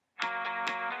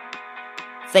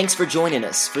Thanks for joining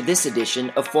us for this edition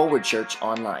of Forward Church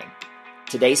Online.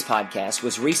 Today's podcast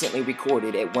was recently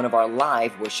recorded at one of our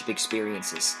live worship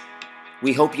experiences.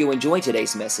 We hope you enjoy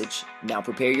today's message. Now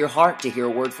prepare your heart to hear a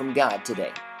word from God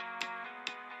today.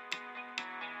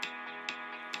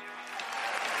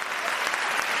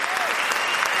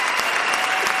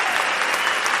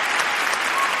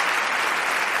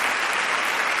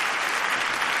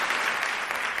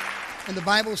 And the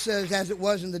Bible says, as it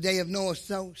was in the day of Noah,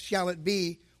 so shall it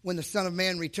be when the Son of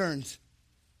Man returns.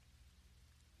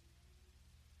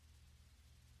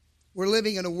 We're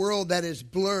living in a world that is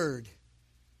blurred,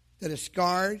 that is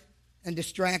scarred and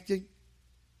distracted,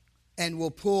 and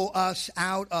will pull us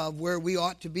out of where we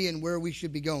ought to be and where we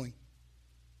should be going.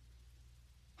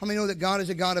 How many know that God is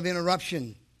a God of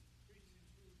interruption?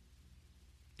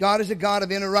 God is a God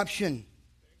of interruption.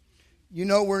 You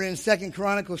know we're in 2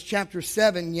 Chronicles chapter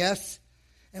 7, yes?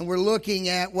 And we're looking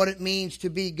at what it means to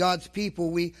be God's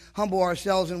people. We humble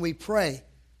ourselves and we pray.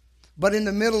 But in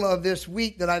the middle of this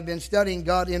week that I've been studying,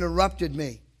 God interrupted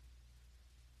me.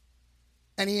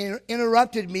 And He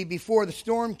interrupted me before the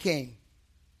storm came.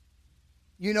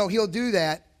 You know, He'll do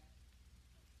that.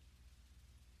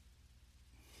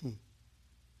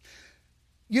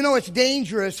 You know, it's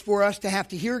dangerous for us to have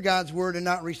to hear God's word and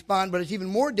not respond, but it's even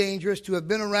more dangerous to have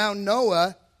been around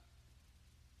Noah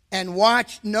and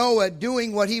watched Noah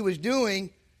doing what he was doing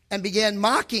and began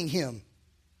mocking him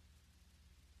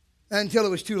until it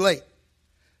was too late.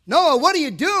 Noah, what are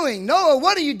you doing? Noah,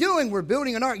 what are you doing? We're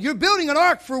building an ark. You're building an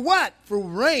ark for what? For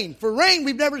rain. For rain,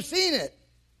 we've never seen it.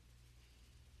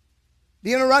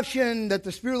 The interruption that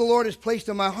the Spirit of the Lord has placed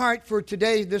on my heart for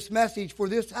today, this message, for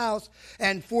this house,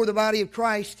 and for the body of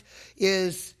Christ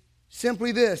is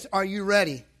simply this. Are you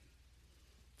ready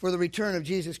for the return of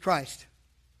Jesus Christ?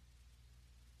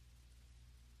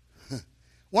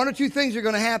 One or two things are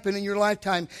going to happen in your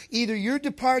lifetime. Either your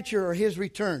departure or His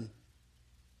return.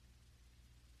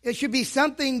 It should be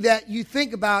something that you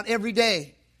think about every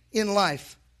day in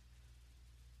life.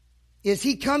 Is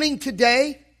He coming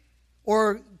today?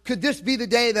 Or could this be the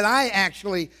day that I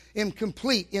actually am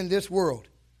complete in this world?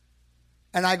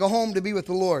 And I go home to be with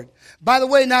the Lord. By the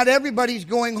way, not everybody's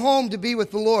going home to be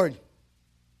with the Lord.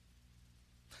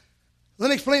 Let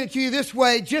me explain it to you this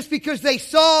way. Just because they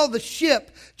saw the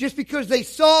ship, just because they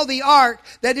saw the ark,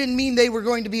 that didn't mean they were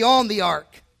going to be on the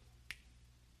ark.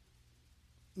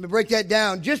 Let me break that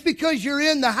down. Just because you're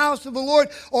in the house of the Lord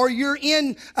or you're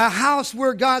in a house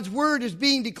where God's word is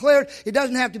being declared, it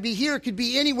doesn't have to be here, it could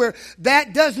be anywhere.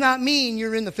 That does not mean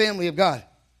you're in the family of God.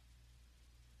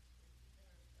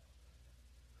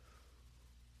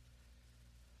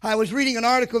 I was reading an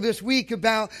article this week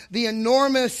about the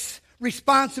enormous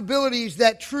responsibilities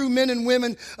that true men and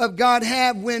women of God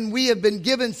have when we have been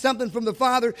given something from the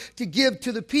Father to give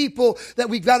to the people, that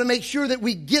we've got to make sure that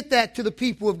we get that to the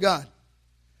people of God.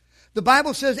 The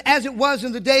Bible says, as it was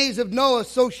in the days of Noah,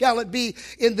 so shall it be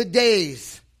in the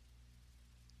days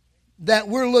that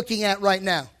we're looking at right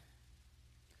now.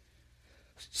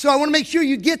 So I want to make sure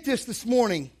you get this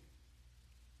morning.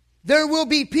 There will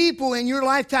be people in your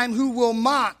lifetime who will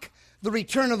mock the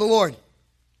return of the Lord.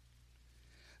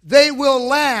 They will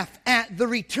laugh at the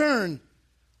return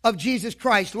of Jesus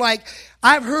Christ. Like,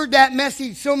 I've heard that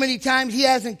message so many times, He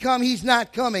hasn't come, He's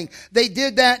not coming. They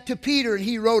did that to Peter and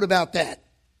he wrote about that.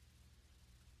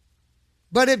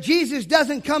 But if Jesus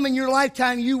doesn't come in your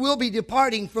lifetime, you will be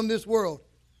departing from this world.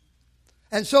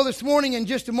 And so this morning, in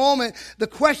just a moment, the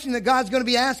question that God's going to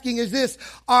be asking is this: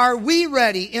 are we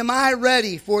ready? Am I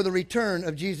ready for the return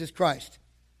of Jesus Christ?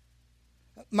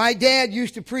 My dad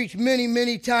used to preach many,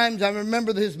 many times. I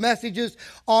remember his messages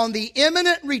on the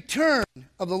imminent return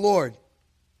of the Lord.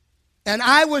 And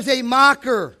I was a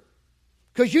mocker.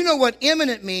 Because you know what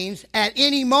imminent means. At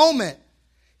any moment,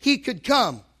 He could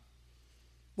come.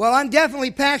 Well, I'm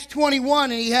definitely past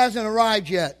 21 and He hasn't arrived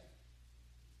yet.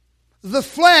 The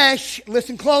flesh,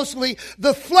 listen closely,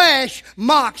 the flesh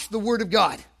mocks the Word of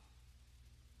God.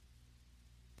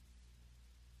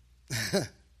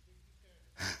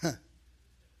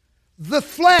 The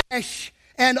flesh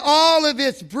and all of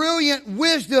its brilliant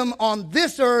wisdom on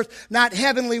this earth, not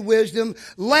heavenly wisdom,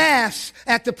 laughs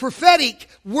at the prophetic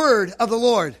word of the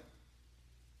Lord.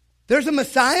 There's a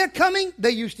Messiah coming,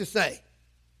 they used to say.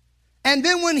 And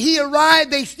then when He arrived,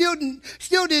 they still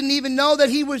didn't even know that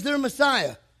He was their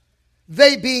Messiah.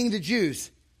 They being the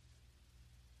Jews.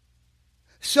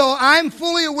 So I'm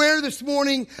fully aware this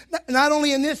morning, not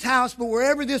only in this house, but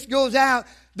wherever this goes out,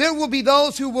 there will be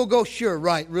those who will go, sure,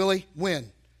 right, really,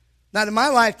 when? Not in my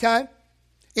lifetime.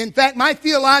 In fact, my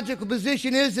theological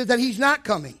position is that He's not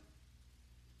coming.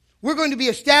 We're going to be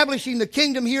establishing the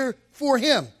kingdom here for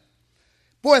Him.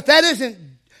 Boy, if that isn't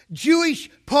Jewish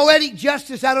poetic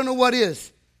justice, I don't know what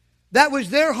is. That was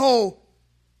their whole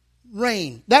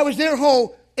reign. That was their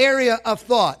whole area of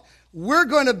thought. We're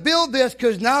going to build this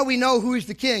because now we know who is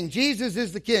the king. Jesus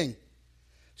is the king.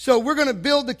 So we're going to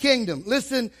build the kingdom.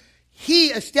 Listen, he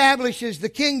establishes the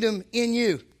kingdom in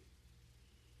you.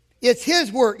 It's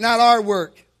his work, not our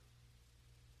work.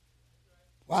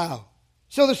 Wow.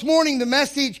 So this morning, the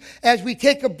message, as we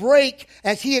take a break,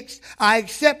 I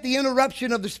accept the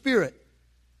interruption of the Spirit.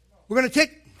 We're going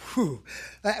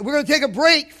to take a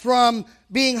break from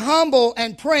being humble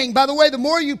and praying. By the way, the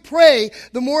more you pray,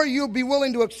 the more you'll be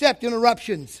willing to accept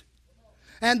interruptions.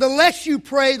 And the less you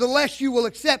pray, the less you will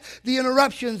accept the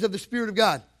interruptions of the Spirit of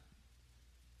God.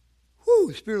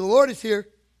 The Spirit of the Lord is here.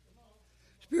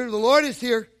 The Spirit of the Lord is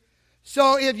here.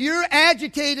 So if you're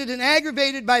agitated and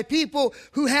aggravated by people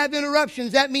who have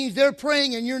interruptions, that means they're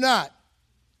praying and you're not.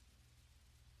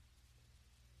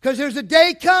 Because there's a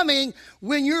day coming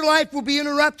when your life will be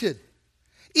interrupted.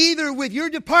 Either with your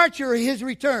departure or his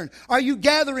return. Are you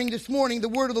gathering this morning the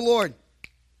word of the Lord?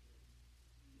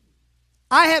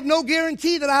 I have no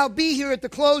guarantee that I'll be here at the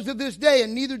close of this day,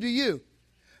 and neither do you.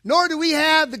 Nor do we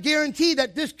have the guarantee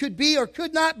that this could be or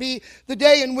could not be the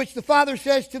day in which the Father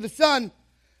says to the Son,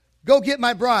 go get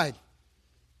my bride.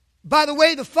 By the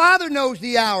way, the Father knows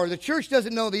the hour. The church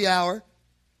doesn't know the hour.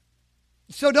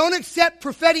 So don't accept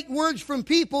prophetic words from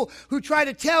people who try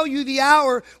to tell you the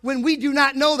hour when we do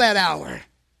not know that hour.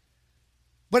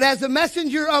 But as a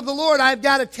messenger of the Lord, I've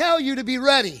got to tell you to be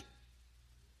ready.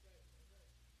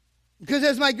 Because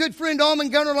as my good friend Alman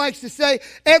Gunner likes to say,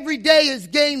 every day is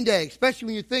game day, especially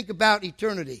when you think about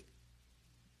eternity.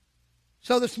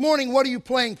 So this morning, what are you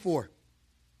playing for?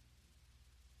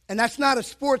 And that's not a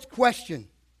sports question.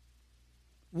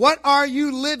 What are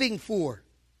you living for?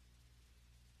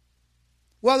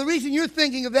 Well, the reason you're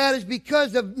thinking of that is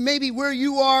because of maybe where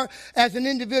you are as an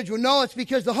individual. No, it's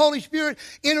because the Holy Spirit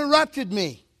interrupted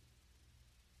me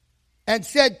and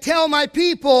said, tell my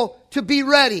people to be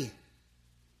ready.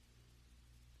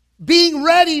 Being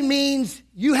ready means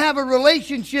you have a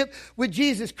relationship with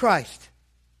Jesus Christ.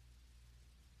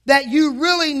 That you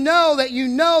really know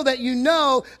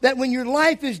that when your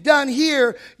life is done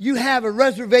here, you have a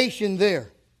reservation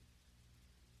there.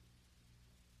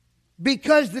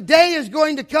 Because the day is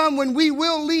going to come when we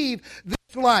will leave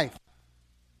this life.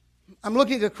 I'm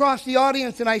looking across the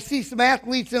audience and I see some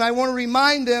athletes, and I want to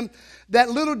remind them that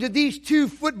little did these two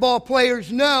football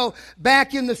players know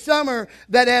back in the summer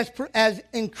that as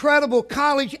incredible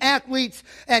college athletes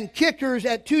and kickers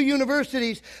at two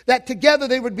universities, that together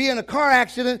they would be in a car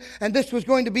accident and this was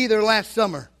going to be their last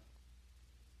summer.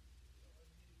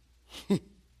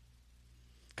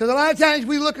 Because a lot of times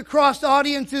we look across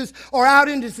audiences or out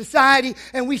into society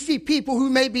and we see people who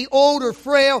may be old or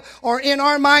frail, or in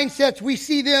our mindsets we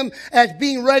see them as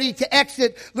being ready to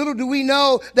exit. Little do we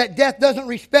know that death doesn't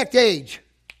respect age.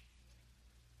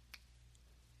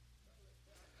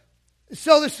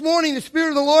 So this morning the Spirit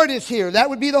of the Lord is here.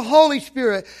 That would be the Holy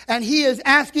Spirit. And He is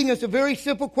asking us a very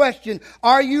simple question.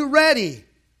 Are you ready?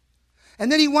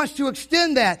 And then He wants to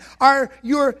extend that. Are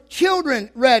your children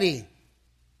ready?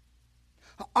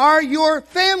 Are your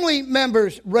family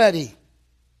members ready?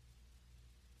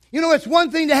 You know, it's one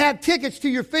thing to have tickets to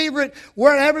your favorite,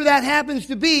 wherever that happens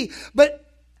to be, but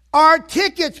are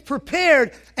tickets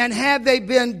prepared, and have they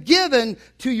been given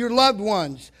to your loved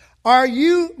ones? Are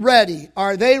you ready?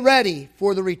 Are they ready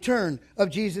for the return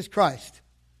of Jesus Christ?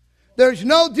 There's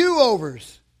no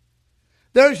do-overs.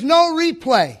 There's no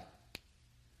replay.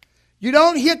 You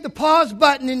don't hit the pause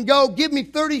button and go, give me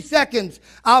 30 seconds.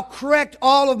 I'll correct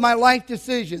all of my life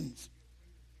decisions.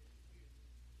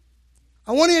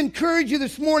 I want to encourage you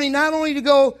this morning not only to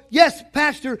go, yes,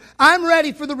 Pastor, I'm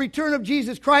ready for the return of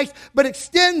Jesus Christ, but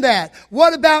extend that.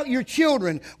 What about your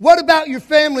children? What about your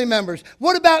family members?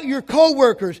 What about your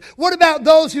co-workers? What about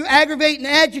those who aggravate and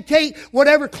agitate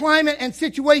whatever climate and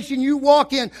situation you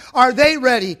walk in? Are they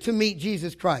ready to meet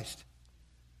Jesus Christ?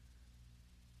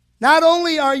 Not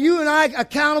only are you and I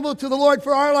accountable to the Lord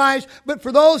for our lives, but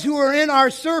for those who are in our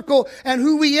circle and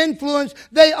who we influence,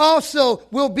 they also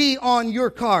will be on your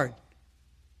card.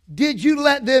 Did you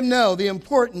let them know the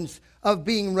importance of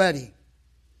being ready?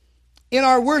 In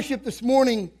our worship this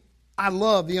morning, I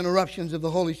love the interruptions of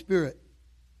the Holy Spirit.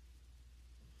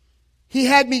 He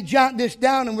had me jot this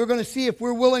down, and we're going to see if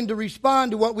we're willing to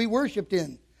respond to what we worshiped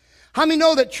in. How many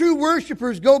know that true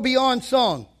worshipers go beyond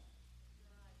song?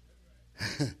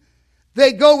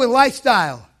 They go with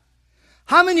lifestyle.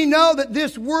 How many know that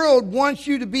this world wants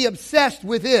you to be obsessed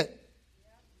with it?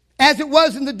 As it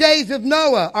was in the days of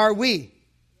Noah, are we?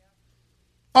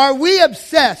 Are we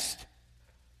obsessed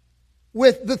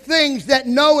with the things that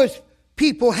Noah's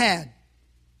people had?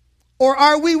 Or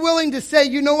are we willing to say,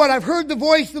 you know what, I've heard the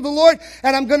voice of the Lord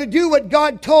and I'm going to do what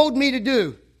God told me to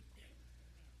do?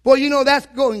 Boy, you know, that's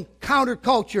going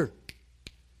counterculture.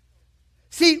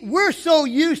 See, we're so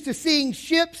used to seeing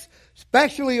ships,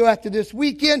 especially after this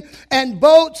weekend, and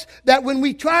boats, that when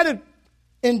we try to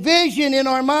envision in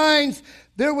our minds,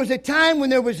 there was a time when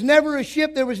there was never a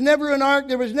ship, there was never an ark,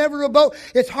 there was never a boat.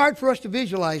 It's hard for us to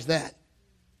visualize that.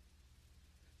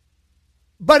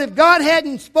 But if God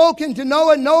hadn't spoken to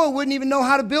Noah, Noah wouldn't even know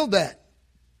how to build that.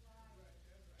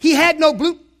 He had no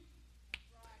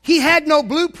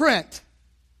blueprint.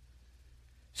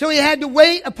 So he had to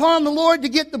wait upon the Lord to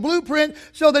get the blueprint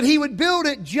so that he would build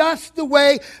it just the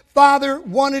way Father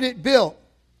wanted it built.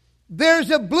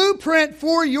 There's a blueprint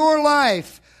for your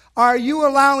life. Are you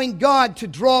allowing God to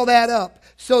draw that up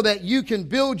so that you can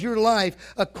build your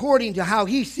life according to how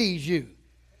he sees you,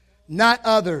 not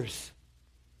others?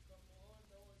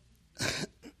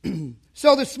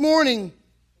 So this morning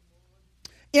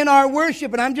in our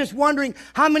worship, and I'm just wondering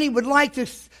how many would like to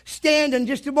stand in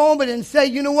just a moment and say,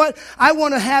 you know what, I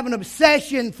want to have an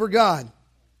obsession for God.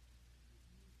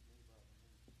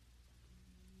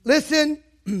 Listen,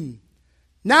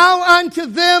 now unto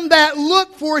them that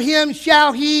look for him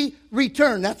shall he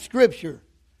return. That's scripture.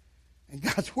 And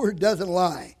God's word doesn't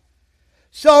lie.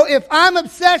 So if I'm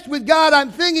obsessed with God,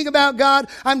 I'm thinking about God,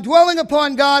 I'm dwelling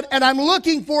upon God, and I'm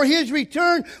looking for his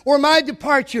return or my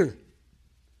departure.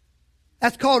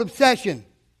 That's called obsession.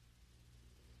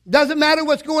 Doesn't matter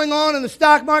what's going on in the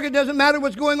stock market. Doesn't matter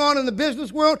what's going on in the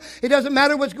business world. It doesn't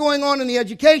matter what's going on in the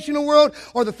educational world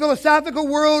or the philosophical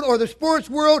world or the sports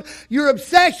world. Your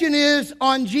obsession is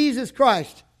on Jesus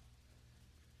Christ.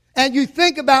 And you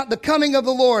think about the coming of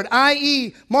the Lord,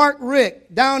 i.e. Mark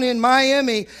Richt down in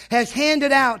Miami has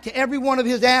handed out to every one of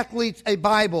his athletes a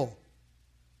Bible.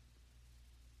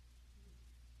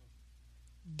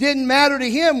 Didn't matter to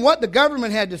him what the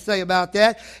government had to say about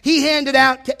that. He handed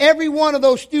out to every one of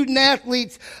those student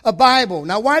athletes a Bible.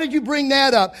 Now, why did you bring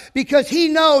that up? Because he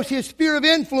knows his sphere of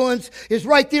influence is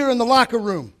right there in the locker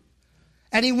room.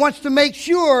 And he wants to make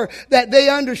sure that they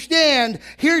understand,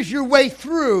 here's your way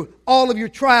through all of your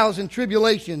trials and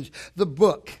tribulations. The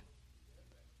book.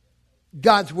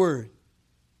 God's Word.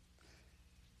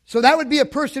 So that would be a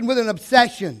person with an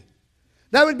obsession.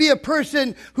 That would be a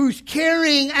person who's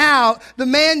carrying out the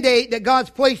mandate that God's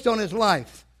placed on his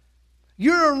life.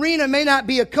 Your arena may not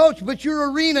be a coach, but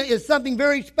your arena is something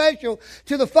very special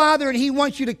to the Father, and he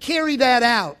wants you to carry that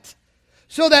out.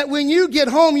 So that when you get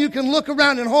home, you can look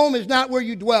around, and home is not where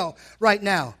you dwell right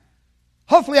now.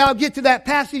 Hopefully I'll get to that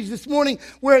passage this morning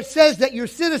where it says that your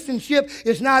citizenship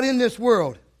is not in this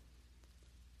world.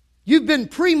 You've been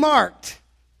pre-marked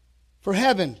for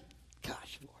heaven.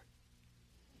 Gosh, Lord.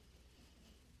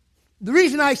 The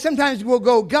reason I sometimes will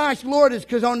go, gosh, Lord, is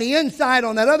because on the inside,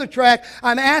 on that other track,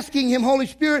 I'm asking him, Holy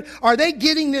Spirit, are they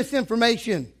getting this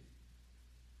information?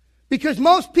 Because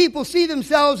most people see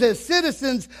themselves as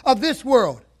citizens of this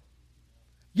world.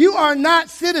 You are not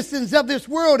citizens of this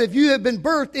world if you have been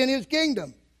birthed in his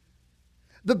kingdom.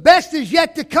 The best is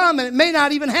yet to come, and it may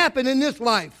not even happen in this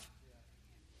life.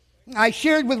 I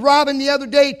shared with Robin the other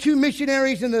day 2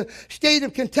 missionaries in the state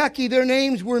of Kentucky. Their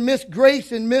names were Miss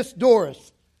Grace and Miss Doris.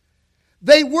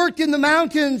 They worked in the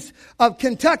mountains of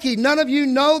Kentucky. None of you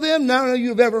know them. None of you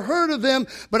have ever heard of them.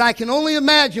 But I can only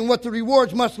imagine what the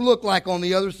rewards must look like on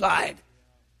the other side.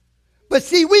 But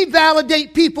see, we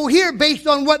validate people here based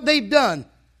on what they've done.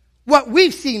 What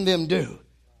we've seen them do.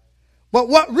 But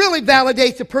what really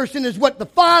validates a person is what the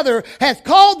Father has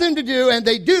called them to do. And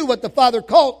they do what the Father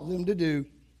called them to do.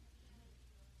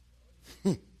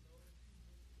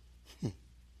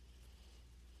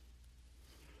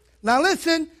 Now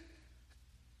listen.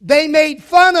 They made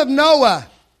fun of Noah.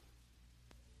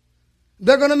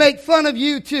 They're going to make fun of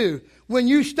you too. When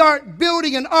you start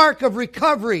building an ark of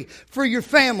recovery for your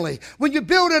family. When you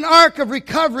build an ark of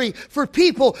recovery for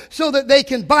people so that they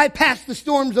can bypass the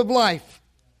storms of life.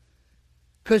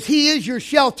 Because he is your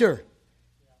shelter.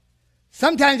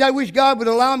 Sometimes I wish God would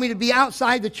allow me to be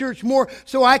outside the church more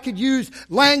so I could use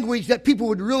language that people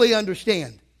would really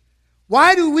understand.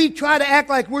 Why do we try to act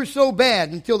like we're so bad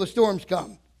until the storms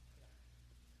come?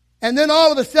 And then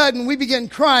all of a sudden, we begin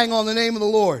crying on the name of the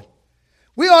Lord.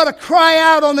 We ought to cry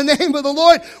out on the name of the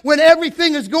Lord when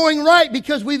everything is going right,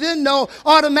 because we then know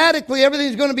automatically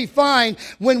everything's going to be fine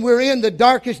when we're in the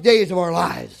darkest days of our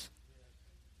lives.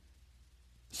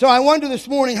 So I wonder this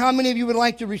morning how many of you would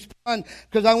like to respond,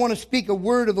 because I want to speak a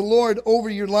word of the Lord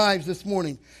over your lives this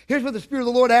morning. Here's what the Spirit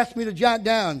of the Lord asked me to jot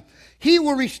down. He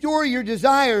will restore your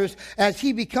desires as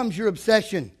he becomes your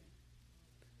obsession.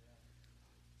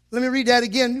 Let me read that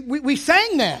again. We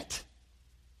sang that.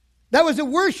 That was a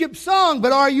worship song,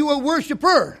 but are you a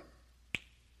worshiper?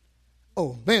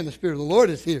 Oh man, the Spirit of the Lord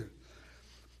is here.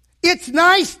 It's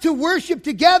nice to worship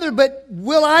together, but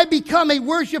will I become a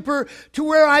worshiper to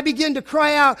where I begin to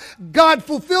cry out, God,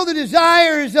 fulfill the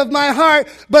desires of my heart,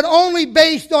 but only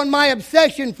based on my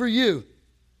obsession for you?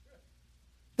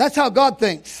 That's how God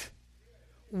thinks.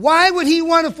 Why would He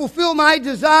want to fulfill my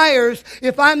desires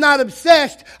if I'm not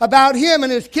obsessed about Him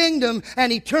and His kingdom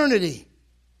and eternity?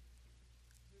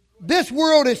 This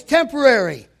world is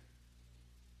temporary.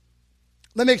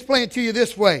 Let me explain it to you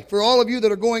this way, for all of you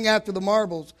that are going after the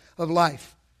marbles of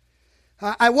life.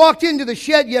 I walked into the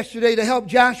shed yesterday to help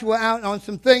Joshua out on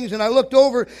some things, and I looked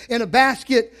over in a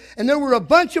basket, and there were a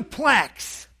bunch of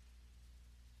plaques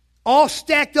all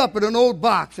stacked up in an old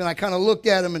box. And I kind of looked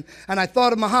at them, and I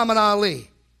thought of Muhammad Ali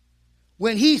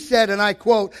when he said, and I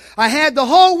quote, "I had the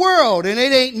whole world, and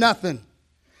it ain't nothing."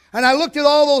 And I looked at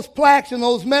all those plaques and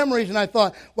those memories, and I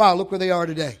thought, wow, look where they are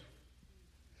today.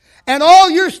 And all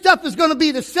your stuff is going to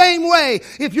be the same way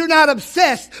if you're not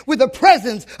obsessed with the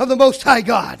presence of the Most High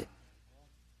God.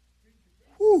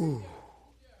 Whew.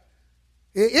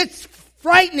 It's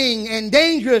frightening and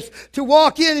dangerous to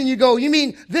walk in and you go, you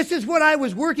mean this is what I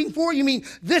was working for? You mean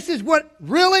this is what,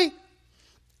 really?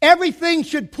 Everything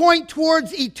should point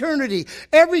towards eternity.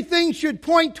 Everything should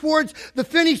point towards the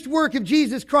finished work of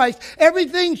Jesus Christ.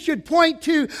 Everything should point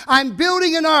to, I'm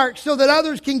building an ark so that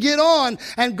others can get on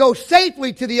and go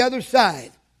safely to the other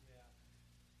side.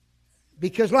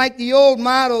 Because like the old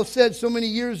motto said so many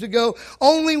years ago,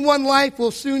 only one life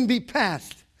will soon be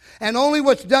passed, and only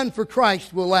what's done for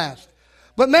Christ will last.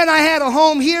 But man, I had a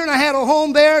home here, and I had a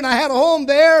home there, and I had a home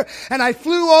there, and I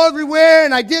flew all everywhere,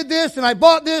 and I did this, and I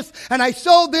bought this, and I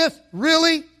sold this.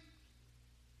 Really?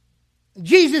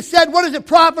 Jesus said, what does it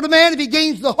profit a man if he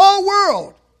gains the whole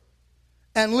world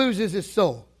and loses his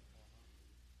soul?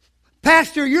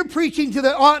 Pastor, you're preaching to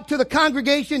the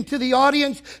congregation, to the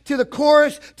audience, to the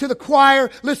chorus, to the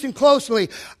choir. Listen closely.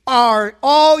 Are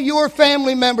all your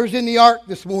family members in the ark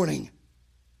this morning?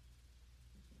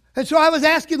 And so I was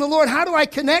asking the Lord, how do I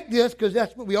connect this? Because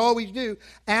that's what we always do.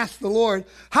 Ask the Lord.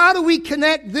 How do we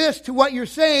connect this to what you're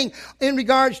saying in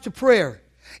regards to prayer?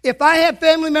 If I have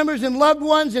family members and loved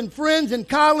ones and friends and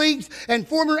colleagues and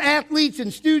former athletes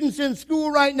and students in school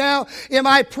right now, am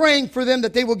I praying for them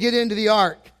that they will get into the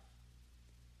ark?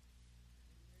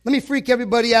 Let me freak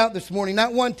everybody out this morning.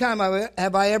 Not one time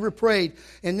have I ever prayed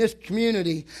in this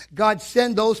community, God,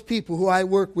 send those people who I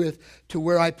work with to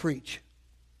where I preach.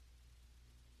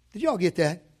 Did y'all get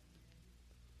that?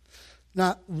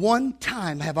 Not one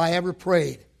time have I ever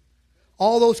prayed.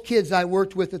 All those kids I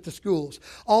worked with at the schools,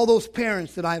 all those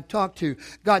parents that I've talked to,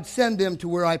 God, send them to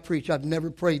where I preach. I've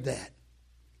never prayed that.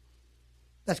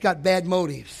 That's got bad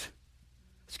motives.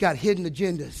 It's got hidden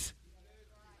agendas.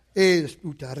 The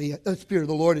Spirit of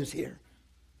the Lord is here.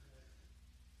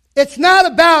 It's not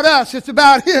about us, it's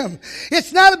about Him.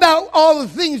 It's not about all the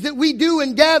things that we do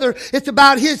and gather. It's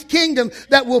about His kingdom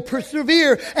that will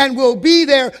persevere and will be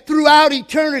there throughout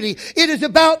eternity. It is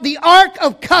about the Ark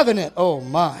of Covenant. Oh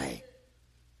my.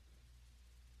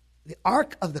 The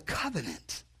Ark of the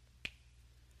Covenant.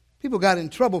 People got in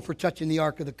trouble for touching the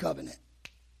Ark of the Covenant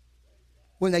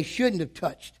when they shouldn't have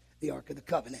touched the Ark of the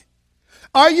Covenant.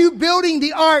 Are you building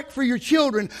the ark for your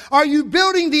children? Are you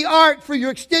building the ark for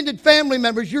your extended family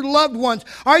members, your loved ones?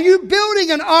 Are you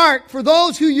building an ark for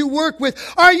those who you work with?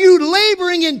 Are you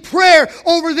laboring in prayer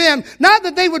over them? Not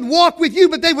that they would walk with you,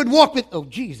 but they would walk with, oh,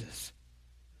 Jesus.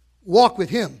 Walk with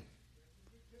Him.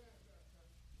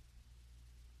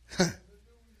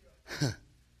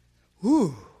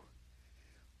 Ooh.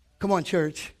 Come on,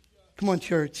 church. Come on,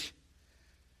 church.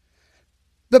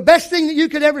 The best thing that you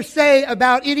could ever say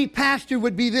about any pastor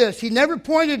would be this. He never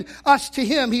pointed us to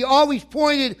him. He always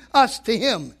pointed us to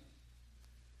Him.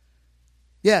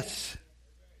 Yes.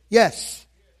 Yes.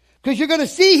 Because you're going to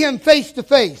see Him face to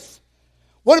face.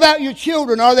 What about your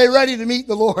children? Are they ready to meet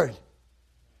the Lord?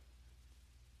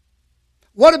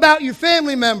 What about your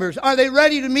family members? Are they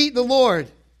ready to meet the Lord?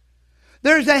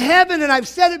 There's a heaven, and I've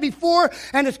said it before,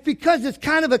 and it's because it's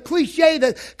kind of a cliche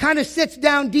that kind of sits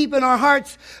down deep in our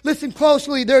hearts. Listen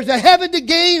closely. There's a heaven to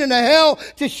gain and a hell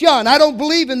to shun. I don't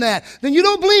believe in that. Then you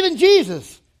don't believe in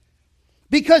Jesus.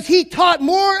 Because He taught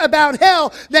more about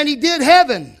hell than He did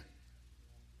heaven.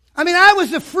 I mean, I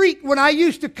was a freak when I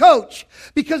used to coach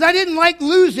because I didn't like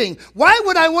losing. Why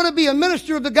would I want to be a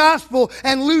minister of the gospel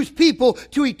and lose people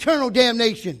to eternal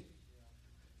damnation?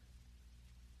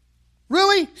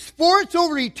 Really? Sports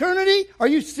over eternity? Are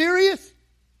you serious?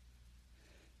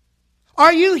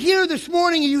 Are you here this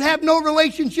morning and you have no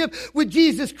relationship with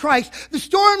Jesus Christ? The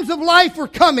storms of life are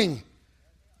coming.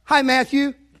 Hi,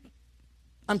 Matthew.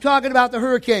 I'm talking about the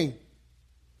hurricane.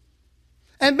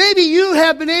 And maybe you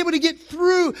have been able to get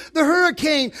through the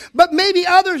hurricane, but maybe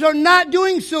others are not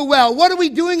doing so well. What are we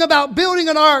doing about building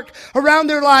an ark around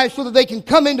their lives so that they can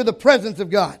come into the presence of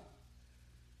God?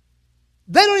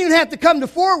 They don't even have to come to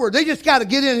forward. They just got to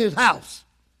get in his house.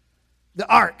 The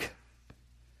ark.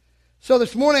 So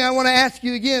this morning I want to ask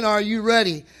you again, are you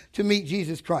ready to meet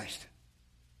Jesus Christ?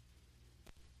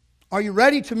 Are you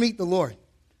ready to meet the Lord?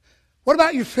 What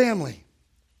about your family?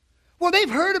 Well,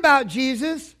 they've heard about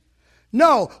Jesus.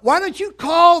 No. Why don't you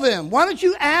call them? Why don't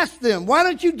you ask them? Why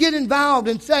don't you get involved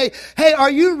and say, hey, are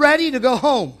you ready to go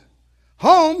home?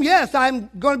 Home? Yes,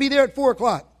 I'm going to be there at 4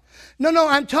 o'clock. No,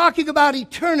 I'm talking about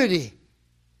eternity.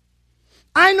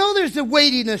 I know there's a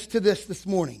weightiness to this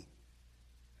morning.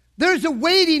 There's a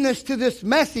weightiness to this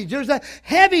message. There's a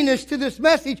heaviness to this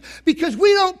message because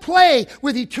we don't play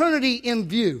with eternity in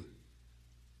view.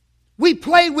 We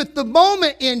play with the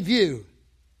moment in view.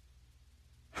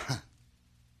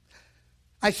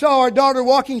 I saw our daughter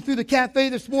walking through the cafe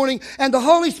this morning, and the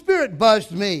Holy Spirit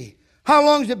buzzed me. How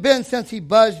long has it been since He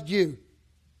buzzed you?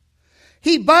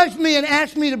 He buzzed me and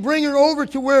asked me to bring her over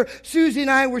to where Susie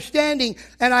and I were standing,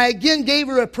 and I again gave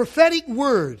her a prophetic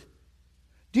word.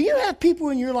 Do you have people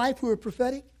in your life who are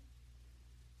prophetic?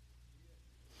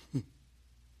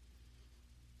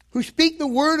 Who speak the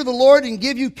word of the Lord and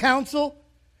give you counsel?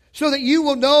 So that you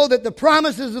will know that the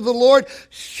promises of the Lord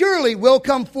surely will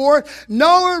come forth.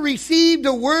 Noah received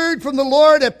a word from the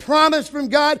Lord, a promise from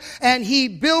God, and he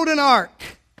built an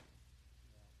ark.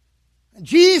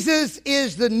 Jesus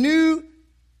is the new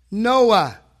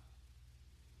Noah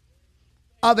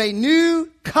of a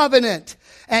new covenant.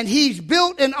 And he's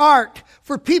built an ark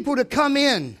for people to come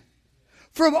in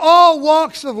from all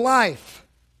walks of life,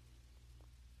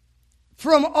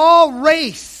 from all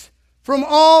race, from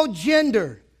all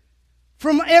gender.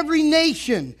 From every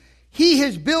nation, He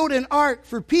has built an ark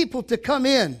for people to come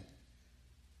in.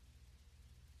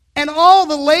 And all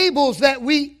the labels that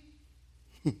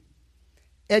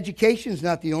education's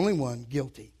not the only one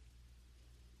guilty.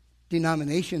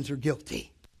 Denominations are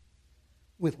guilty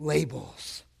with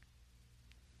labels.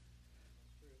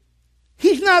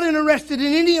 He's not interested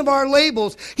in any of our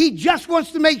labels. He just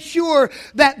wants to make sure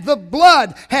that the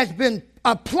blood has been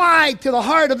applied to the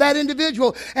heart of that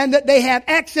individual and that they have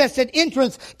access and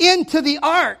entrance into the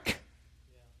ark.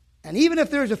 And even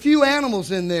if there's a few animals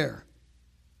in there,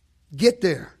 get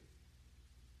there.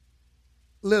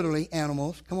 Literally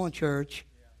animals. Come on, church.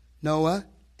 Noah,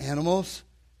 animals.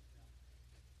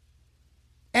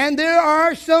 And there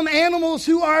are some animals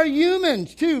who are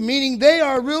humans too, meaning they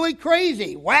are really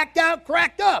crazy, whacked out,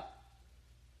 cracked up.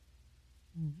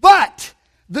 But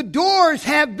the doors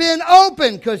have been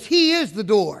opened because He is the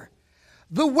door.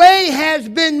 The way has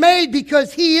been made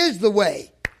because He is the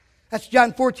way. That's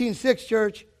John 14:6,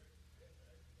 church.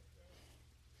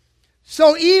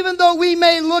 So even though we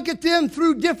may look at them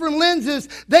through different lenses,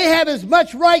 they have as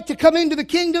much right to come into the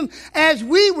kingdom as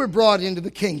we were brought into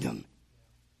the kingdom.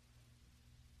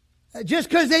 Just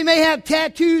because they may have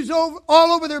tattoos all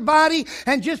over their body,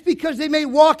 and just because they may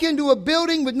walk into a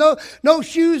building with no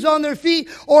shoes on their feet,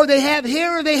 or they have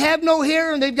hair or they have no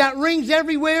hair, and they've got rings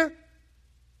everywhere,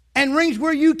 and rings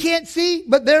where you can't see,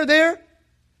 but they're there.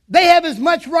 They have as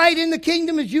much right in the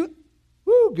kingdom as you.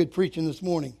 Woo, good preaching this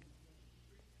morning.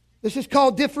 This is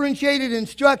called differentiated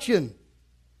instruction.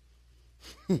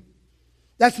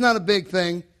 That's not a big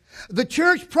thing. The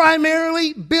church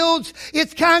primarily builds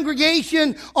its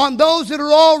congregation on those that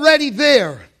are already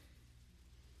there.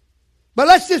 But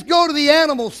let's just go to the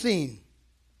animal scene.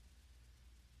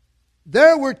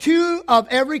 There were 2 of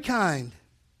every kind.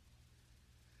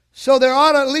 So there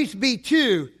ought to at least be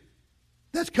 2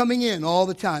 that's coming in all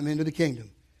the time into the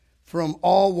kingdom from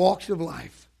all walks of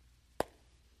life.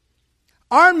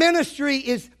 Our ministry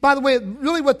is, by the way,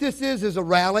 really what this is a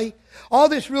rally. All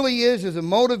this really is a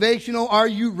motivational, are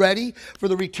you ready for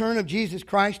the return of Jesus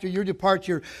Christ or your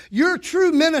departure? Your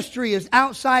true ministry is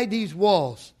outside these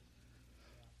walls.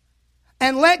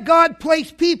 And let God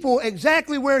place people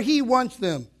exactly where He wants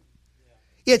them.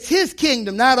 It's His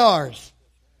kingdom, not ours.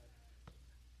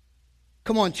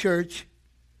 Come on, church.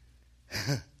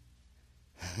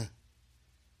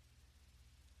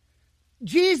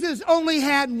 Jesus only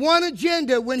had one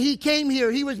agenda when He came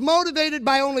here. He was motivated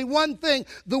by only one thing,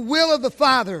 the will of the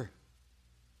Father.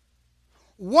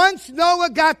 Once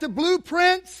Noah got the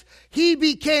blueprints, he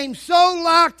became so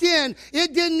locked in,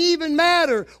 it didn't even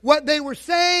matter what they were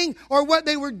saying or what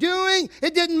they were doing.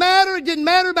 It didn't matter. It didn't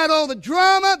matter about all the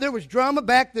drama. There was drama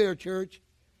back there, church.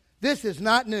 This is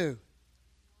not new.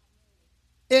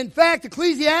 In fact,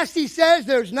 Ecclesiastes says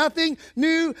there's nothing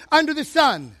new under the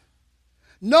sun.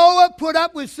 Noah put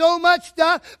up with so much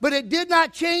stuff, but it did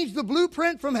not change the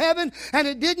blueprint from heaven, and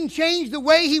it didn't change the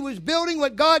way he was building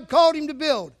what God called him to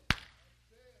build.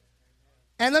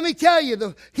 And let me tell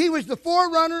you, he was the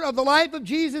forerunner of the life of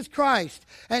Jesus Christ.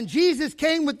 And Jesus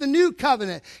came with the new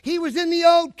covenant. He was in the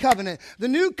old covenant. The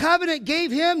new covenant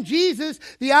gave him, Jesus,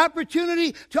 the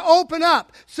opportunity to open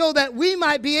up so that we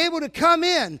might be able to come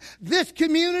in. This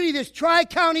community, this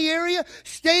Tri-County area,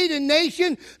 state and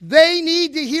nation, they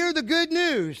need to hear the good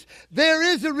news. There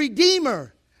is a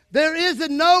Redeemer. There is a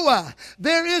Noah.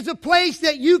 There is a place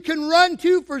that you can run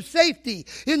to for safety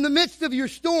in the midst of your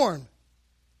storm.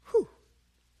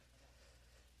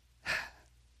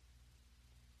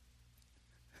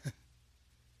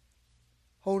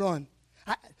 Hold on.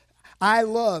 I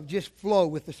love just flow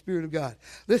with the Spirit of God.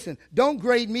 Listen, don't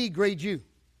grade me, grade you.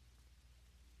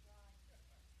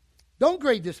 Don't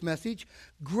grade this message.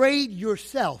 Grade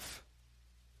yourself.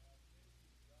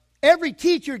 Every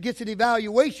teacher gets an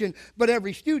evaluation, but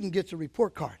every student gets a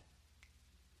report card.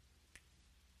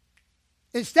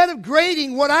 Instead of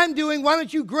grading what I'm doing, why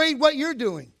don't you grade what you're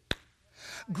doing?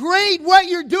 Grade what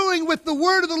you're doing with the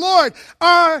word of the Lord.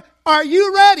 Are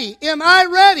you ready? Am I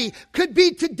ready? Could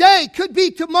be today, could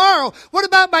be tomorrow. What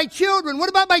about my children? What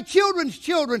about my children's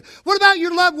children? What about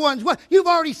your loved ones? You've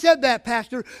already said that,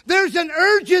 Pastor. There's an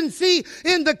urgency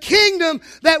in the kingdom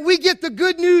that we get the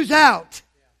good news out.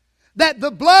 That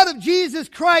the blood of Jesus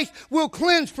Christ will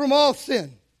cleanse from all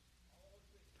sin.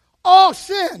 All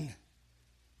sin.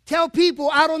 Tell people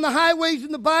out on the highways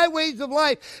and the byways of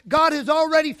life, God has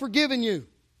already forgiven you.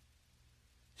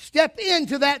 Step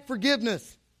into that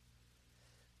forgiveness.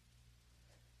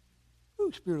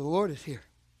 Ooh, Spirit of the Lord is here.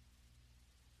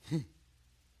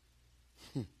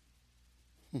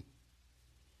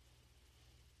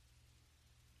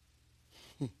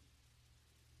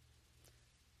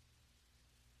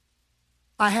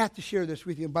 I have to share this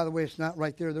with you. And by the way, it's not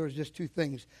right there. There was just two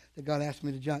things that God asked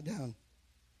me to jot down.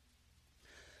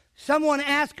 Someone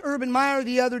asked Urban Meyer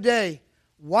the other day,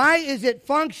 why is it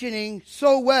functioning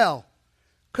so well?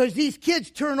 Because these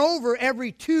kids turn over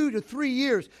every 2 to 3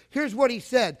 years. Here's what he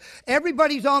said.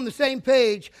 Everybody's on the same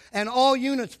page and all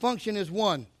units function as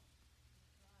one.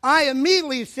 I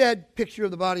immediately said, picture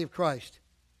of the body of Christ.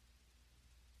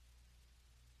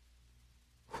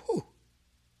 Whew.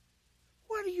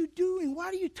 What are you doing?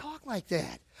 Why do you talk like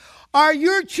that? Are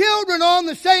your children on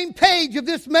the same page of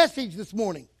this message this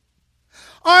morning?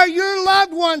 Are your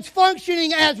loved ones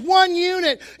functioning as one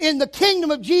unit in the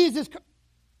kingdom of Jesus Christ?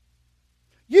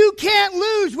 You can't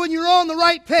lose when you're on the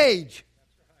right page.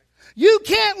 You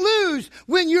can't lose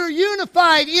when you're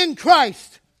unified in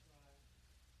Christ.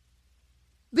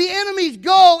 The enemy's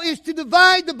goal is to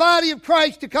divide the body of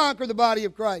Christ to conquer the body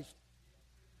of Christ.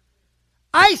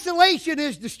 Isolation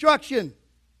is destruction.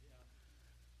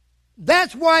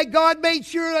 That's why God made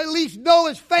sure at least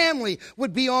Noah's family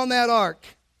would be on that ark.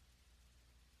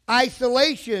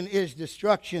 Isolation is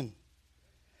destruction.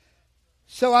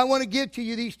 So I want to give to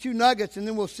you these two nuggets, and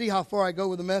then we'll see how far I go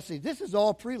with the message. This is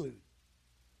all prelude.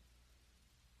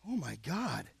 Oh my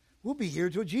God. We'll be here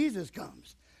till Jesus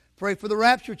comes. Pray for the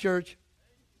rapture, church.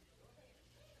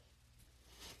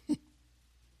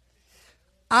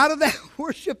 Out of that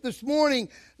worship this morning,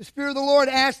 the Spirit of the Lord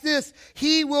asked this.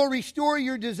 He will restore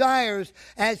your desires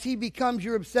as He becomes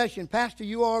your obsession. Pastor,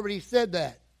 you already said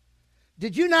that.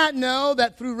 Did you not know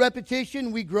that through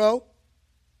repetition we grow?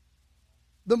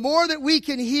 The more that we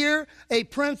can hear a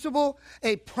principle,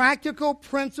 a practical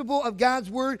principle of God's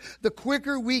Word, the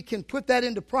quicker we can put that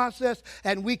into process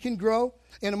and we can grow.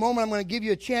 In a moment, I'm going to give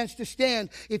you a chance to stand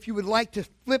if you would like to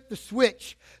flip the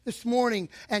switch this morning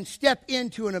and step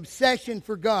into an obsession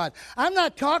for God. I'm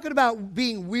not talking about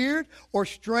being weird or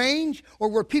strange or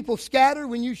where people scatter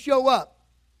when you show up.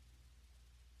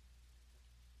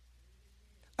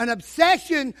 An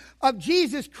obsession of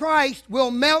Jesus Christ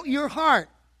will melt your heart.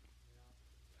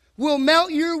 Will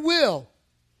melt your will,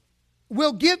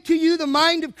 will give to you the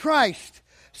mind of Christ,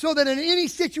 so that in any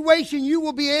situation you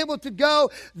will be able to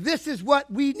go, this is what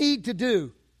we need to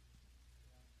do.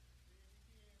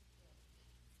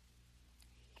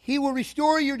 He will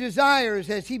restore your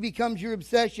desires as He becomes your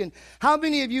obsession. How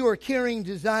many of you are carrying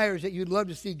desires that you'd love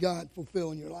to see God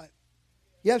fulfill in your life?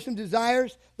 You have some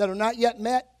desires that are not yet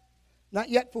met, not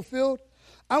yet fulfilled?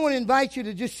 I want to invite you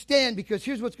to just stand, because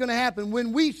here's what's going to happen.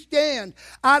 When we stand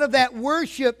out of that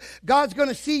worship, God's going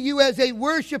to see you as a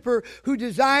worshiper who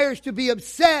desires to be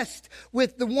obsessed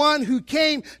with the one who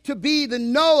came to be the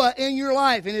Noah in your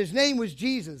life, and His name was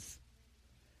Jesus.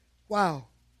 Wow.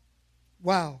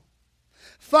 Wow.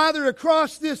 Father,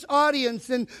 across this audience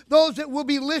and those that will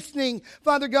be listening,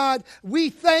 Father God, we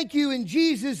thank you in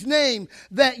Jesus' name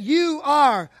that you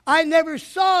are, I never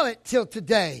saw it till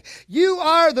today, you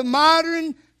are the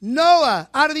modern Noah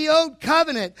out of the old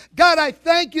covenant. God, I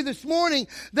thank you this morning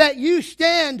that you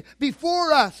stand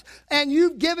before us and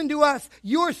you've given to us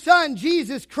your Son,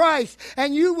 Jesus Christ,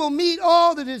 and you will meet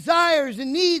all the desires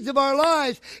and needs of our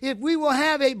lives if we will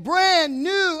have a brand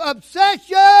new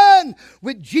obsession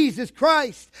with Jesus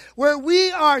Christ, where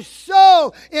we are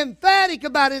so emphatic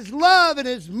about his love and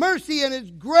his mercy and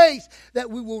his grace that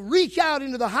we will reach out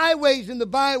into the highways and the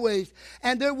byways,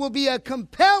 and there will be a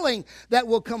compelling that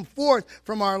will come forth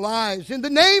from our lives. In the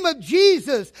name of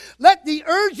Jesus, let the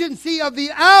urgency of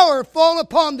the hour fall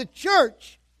upon the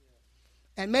church.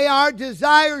 And may our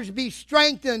desires be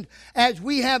strengthened as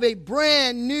we have a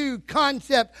brand new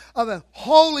concept of a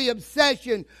holy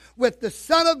obsession with the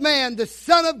Son of Man, the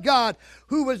Son of God,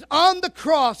 who was on the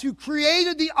cross, who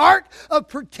created the ark of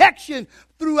protection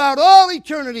throughout all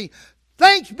eternity.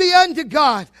 Thanks be unto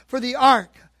God for the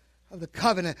ark of the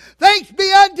covenant. Thanks be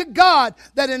unto God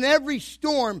that in every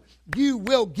storm you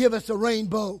will give us a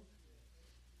rainbow.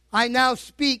 I now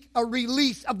speak a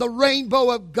release of the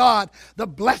rainbow of God, the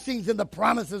blessings and the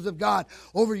promises of God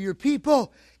over your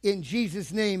people in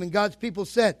Jesus' name. And God's people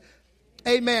said,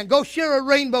 amen. Go share a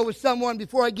rainbow with someone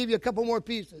before I give you a couple more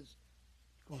pieces.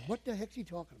 What the heck's he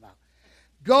talking about?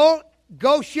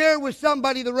 Go share with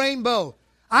somebody the rainbow.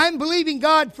 I'm believing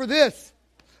God for this.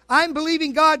 I'm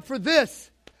believing God for this.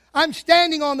 I'm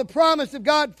standing on the promise of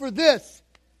God for this.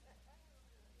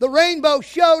 The rainbow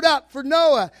showed up for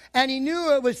Noah, and he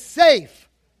knew it was safe.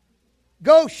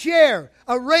 Go share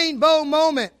a rainbow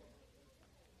moment.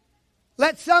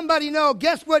 Let somebody know,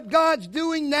 guess what God's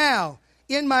doing now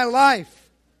in my life?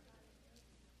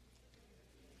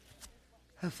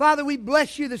 Father, we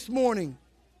bless you this morning.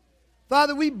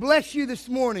 Father, we bless you this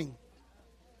morning.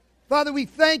 Father, we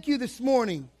thank you this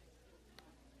morning.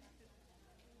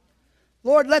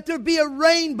 Lord, let there be a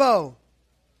rainbow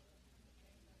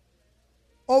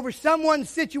over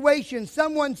someone's situation,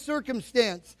 someone's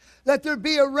circumstance. Let there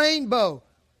be a rainbow.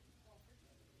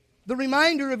 The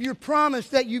reminder of your promise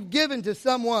that you've given to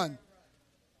someone.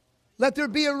 Let there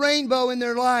be a rainbow in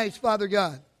their lives, Father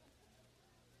God.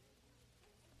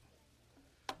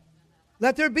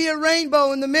 Let there be a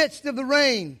rainbow in the midst of the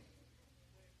rain.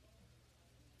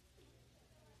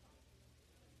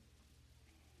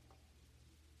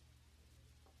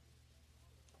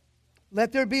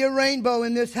 Let there be a rainbow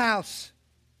in this house.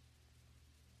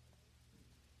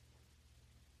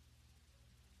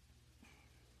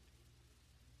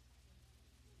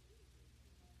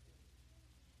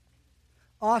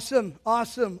 Awesome,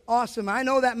 awesome, awesome. I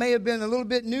know that may have been a little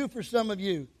bit new for some of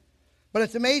you. But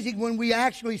it's amazing when we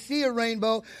actually see a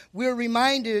rainbow, we're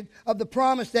reminded of the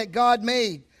promise that God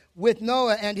made with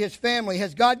Noah and his family.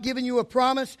 Has God given you a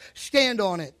promise? Stand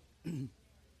on it.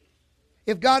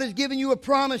 If God has given you a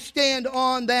promise, stand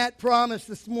on that promise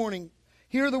this morning.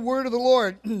 Hear the word of the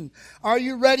Lord. Are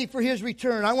you ready for his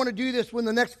return? I want to do this within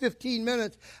the next 15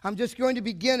 minutes. I'm just going to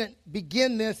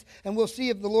begin this, and we'll see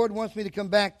if the Lord wants me to come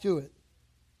back to it.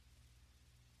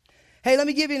 Hey, let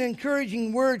me give you an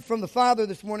encouraging word from the Father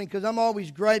this morning, because I'm always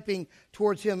griping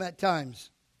towards him at times.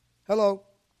 Hello.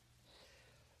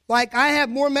 Like, I have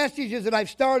more messages that I've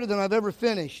started than I've ever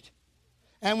finished.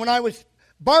 And when I was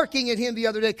barking at him the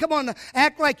other day, come on,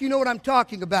 act like you know what I'm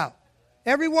talking about.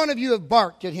 Every one of you have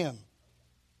barked at him.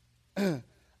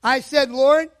 I said,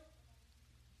 Lord,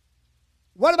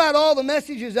 what about all the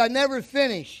messages I never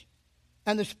finish?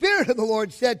 And the Spirit of the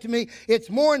Lord said to me, it's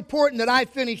more important that I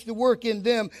finish the work in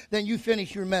them than you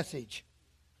finish your message.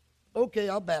 Okay,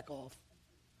 I'll back off.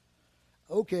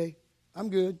 Okay, I'm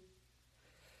good.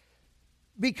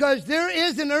 Because there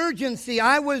is an urgency.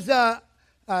 I was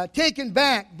taken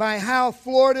back by how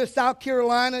Florida, South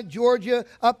Carolina, Georgia,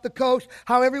 up the coast,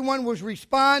 how everyone was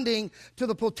responding to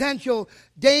the potential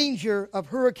danger of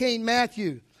Hurricane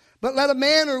Matthew. But let a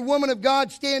man or woman of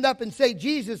God stand up and say,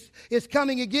 Jesus is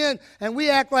coming again, and we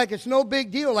act like it's no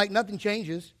big deal, like nothing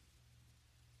changes.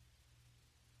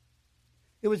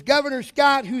 It was Governor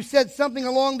Scott who said something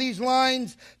along these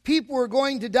lines, people are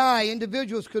going to die,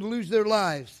 individuals could lose their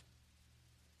lives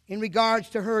in regards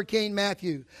to Hurricane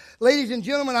Matthew. Ladies and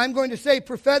gentlemen, I'm going to say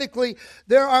prophetically,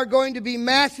 there are going to be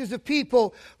masses of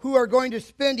people who are going to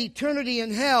spend eternity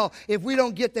in hell if we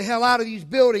don't get the hell out of these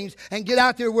buildings and get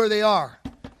out there where they are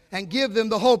and give them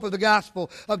the hope of the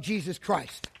gospel of Jesus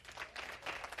Christ.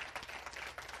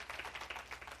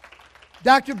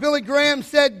 Dr. Billy Graham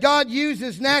said God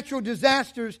uses natural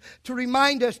disasters to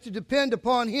remind us to depend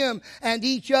upon him and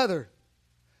each other.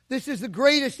 This is the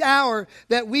greatest hour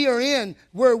that we are in,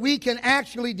 where we can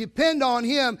actually depend on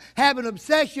Him, have an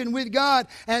obsession with God,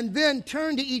 and then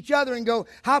turn to each other and go,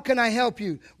 how can I help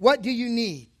you? What do you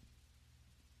need?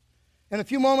 In a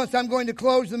few moments, I'm going to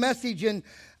close the message, and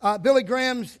Billy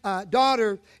Graham's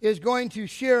daughter is going to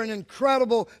share an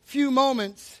incredible few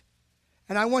moments,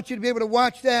 and I want you to be able to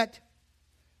watch that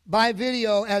by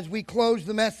video as we close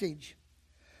the message.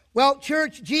 Well,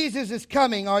 church, Jesus is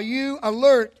coming. Are you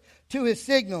alert to His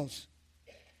signals?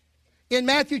 In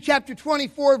Matthew chapter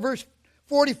 24, verse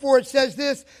 44, it says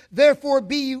this, "Therefore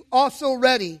be you also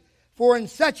ready, for in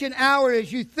such an hour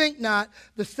as you think not,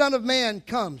 the Son of Man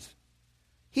comes."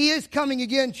 He is coming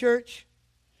again, church.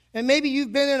 And maybe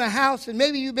you've been in a house, and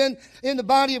maybe you've been in the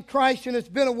body of Christ, and it's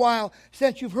been a while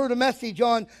since you've heard a message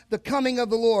on the coming of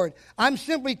the Lord. I'm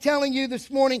simply telling you this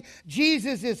morning,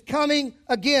 Jesus is coming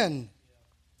again.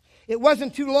 It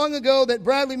wasn't too long ago that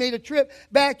Bradley made a trip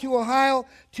back to Ohio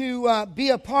to be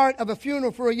a part of a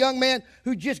funeral for a young man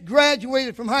who just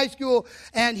graduated from high school,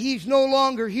 and he's no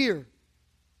longer here.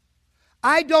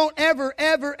 I don't ever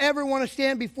want to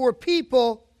stand before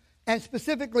people, and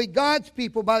specifically God's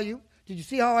people. Did you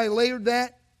see how I layered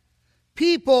that?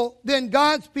 People, then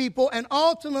God's people, and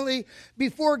ultimately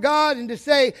before God, and to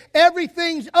say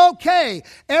everything's okay.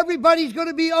 Everybody's going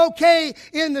to be okay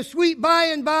in the sweet by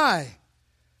and by.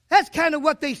 That's kind of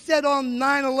what they said on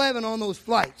 9/11 on those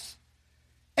flights.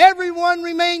 Everyone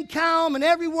remained calm and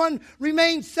everyone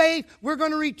remained safe. We're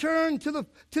going to return to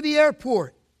the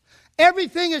airport.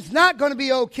 Everything is not going to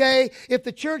be okay if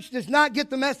the church does not get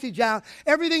the message out.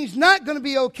 Everything's not going to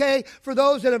be okay for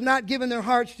those that have not given their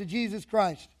hearts to Jesus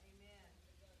Christ.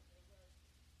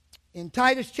 Amen. In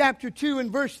Titus chapter 2 and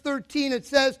verse 13 it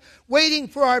says, "Waiting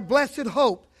for our blessed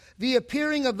hope, the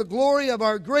appearing of the glory of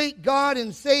our great God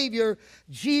and Savior,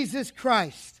 Jesus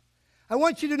Christ." I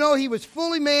want you to know He was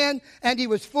fully man and He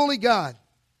was fully God.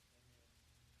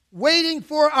 Waiting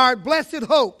for our blessed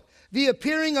hope, the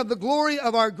appearing of the glory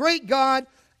of our great God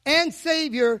and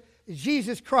Savior,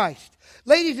 Jesus Christ.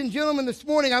 Ladies and gentlemen, this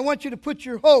morning I want you to put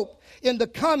your hope in the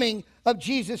coming of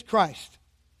Jesus Christ.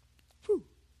 Whew.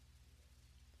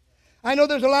 I know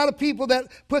there's a lot of people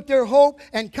that put their hope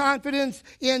and confidence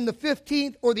in the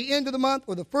 15th or the end of the month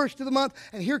or the first of the month,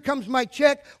 and here comes my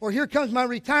check or here comes my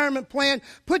retirement plan.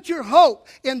 Put your hope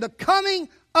in the coming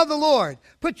of the Lord.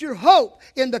 Put your hope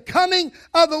in the coming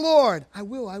of the Lord. I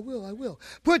will.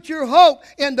 Put your hope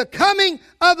in the coming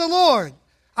of the Lord.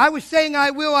 I was saying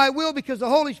I will because the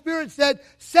Holy Spirit said,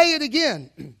 say it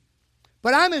again.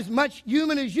 But I'm as much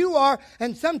human as you are,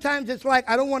 and sometimes it's like,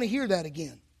 I don't want to hear that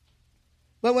again.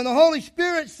 But when the Holy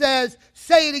Spirit says,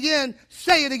 say it again,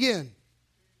 say it again.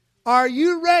 Are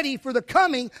you ready for the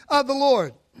coming of the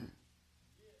Lord?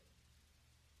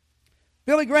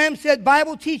 Billy Graham said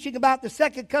Bible teaching about the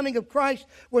second coming of Christ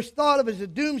was thought of as a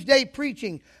doomsday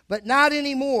preaching, but not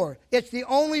anymore. It's the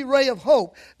only ray of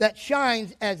hope that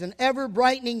shines as an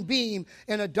ever-brightening beam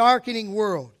in a darkening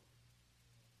world.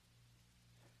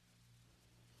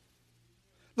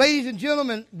 Ladies and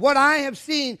gentlemen, what I have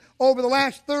seen over the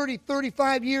last 30,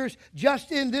 35 years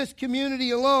just in this community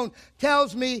alone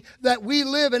tells me that we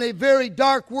live in a very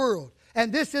dark world.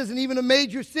 And this isn't even a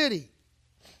major city.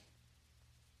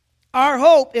 Our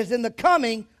hope is in the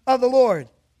coming of the Lord.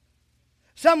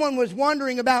 Someone was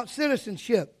wondering about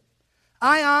citizenship.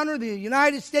 I honor the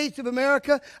United States of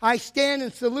America. I stand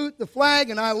and salute the flag,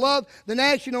 and I love the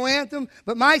national anthem.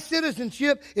 But my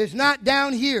citizenship is not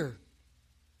down here.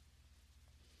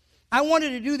 I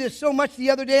wanted to do this so much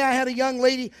the other day. I had a young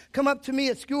lady come up to me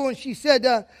at school, and she said,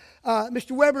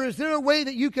 Mr. Weber, is there a way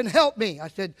that you can help me? I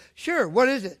said, sure, what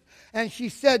is it? And she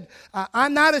said,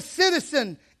 I'm not a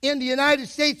citizen in the United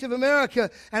States of America,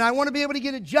 and I want to be able to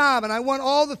get a job, and I want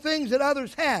all the things that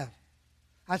others have.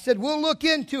 I said, we'll look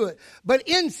into it. But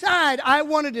inside, I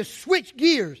wanted to switch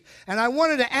gears, and I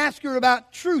wanted to ask her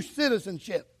about true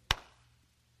citizenship.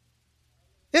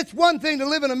 It's one thing to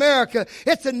live in America.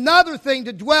 It's another thing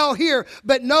to dwell here,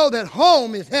 but know that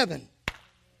home is heaven.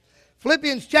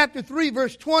 Philippians chapter 3,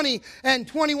 verse 20 and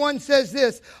 21 says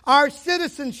this, our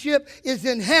citizenship is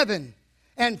in heaven,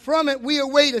 and from it we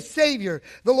await a Savior,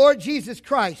 the Lord Jesus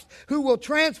Christ, who will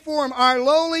transform our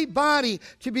lowly body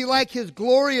to be like His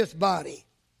glorious body,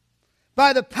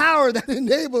 by the power that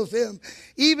enables Him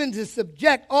even to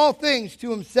subject all things to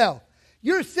Himself.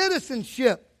 Your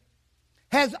citizenship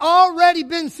has already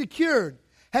been secured.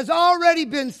 has already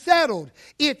been settled.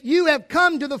 If you have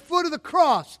come to the foot of the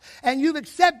cross and you've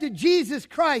accepted Jesus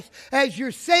Christ as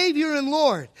your Savior and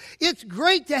Lord, it's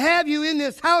great to have you in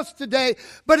this house today,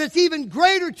 but it's even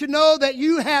greater to know that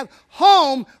you have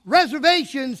home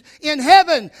reservations in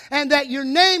heaven and that your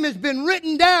name has been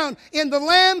written down in the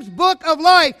Lamb's Book of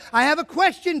Life. I have a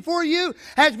question for you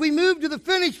as we move to the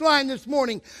finish line this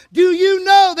morning. Do you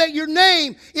know that your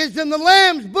name is in the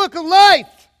Lamb's Book of Life?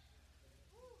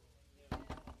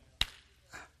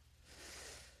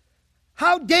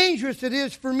 How dangerous it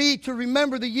is for me to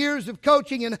remember the years of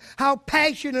coaching and how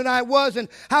passionate I was and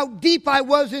how deep I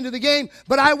was into the game,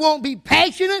 but I won't be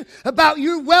passionate about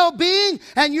your well-being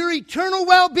and your eternal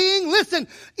well-being. Listen,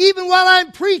 even while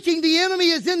I'm preaching, the enemy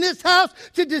is in this house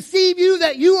to deceive you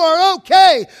that you are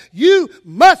okay. You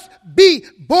must be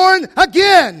born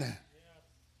again.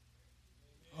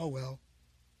 Oh, well.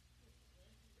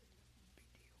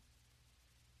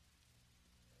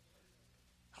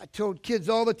 I told kids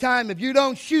all the time, if you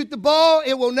don't shoot the ball,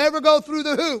 it will never go through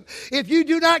the hoop. If you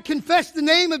do not confess the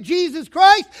name of Jesus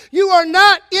Christ, you are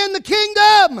not in the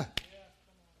kingdom.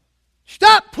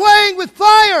 Stop playing with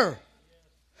fire.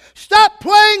 Stop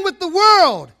playing with the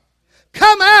world.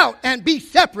 Come out and be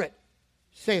separate,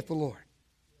 saith the Lord.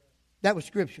 That was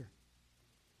Scripture.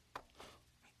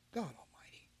 God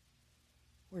Almighty.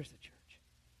 Where's the church?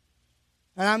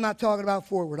 And I'm not talking about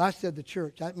Forward. I said the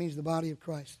church. That means the body of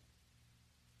Christ.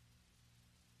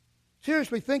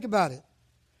 Seriously, think about it.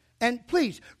 And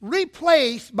please,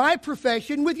 replace my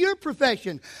profession with your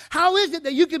profession. How is it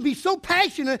that you can be so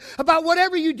passionate about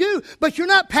whatever you do, but you're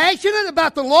not passionate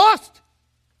about the lost?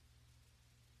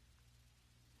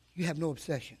 You have no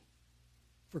obsession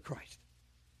for Christ.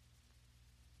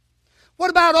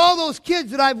 What about all those kids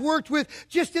that I've worked with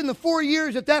just in the 4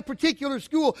 years at that particular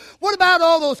school? What about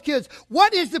all those kids?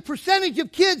 What is the percentage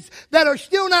of kids that are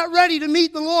still not ready to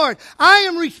meet the Lord? I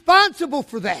am responsible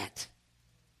for that.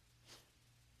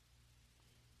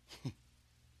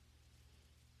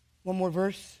 One more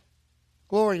verse.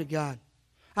 Glory to God.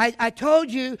 I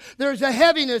told you there's a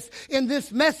heaviness in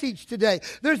this message today.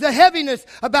 There's a heaviness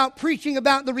about preaching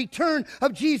about the return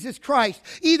of Jesus Christ.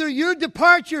 Either your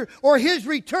departure or His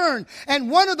return.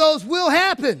 And one of those will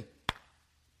happen.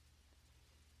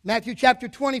 Matthew chapter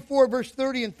 24, verse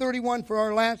 30 and 31 for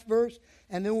our last verse.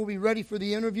 And then we'll be ready for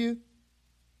the interview.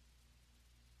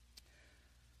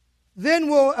 Then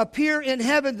will appear in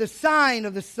heaven the sign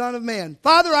of the Son of Man.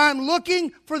 Father, I'm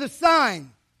looking for the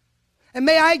sign. And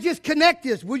may I just connect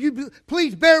this. Will you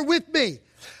please bear with me?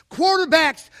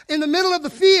 Quarterbacks in the middle of the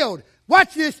field.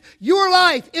 Watch this. Your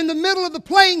life in the middle of the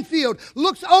playing field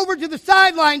looks over to the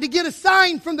sideline to get a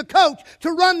sign from the coach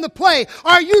to run the play.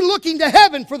 Are you looking to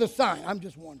heaven for the sign? I'm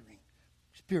just wondering.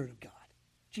 Spirit of God.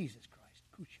 Jesus Christ.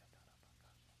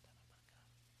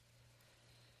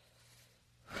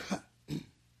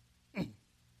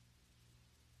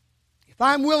 If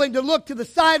I'm willing to look to the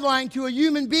sideline to a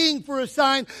human being for a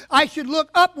sign, I should look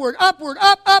upward, upward,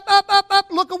 up,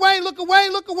 look away,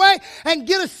 and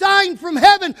get a sign from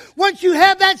heaven. Once you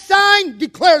have that sign,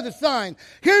 declare the sign.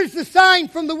 Here's the sign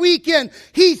from the weekend.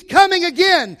 He's coming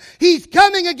again. He's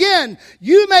coming again.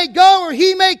 You may go or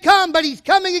He may come, but He's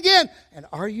coming again. And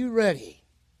are you ready?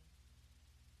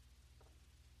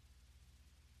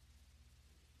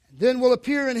 Then will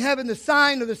appear in heaven the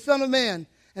sign of the Son of Man.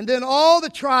 And then all the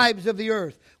tribes of the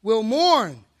earth will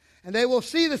mourn, and they will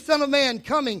see the Son of Man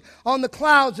coming on the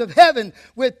clouds of heaven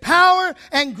with power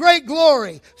and great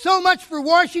glory. So much for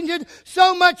Washington,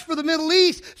 so much for the Middle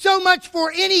East, so much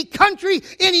for any country,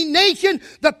 any nation.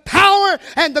 The power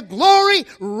and the glory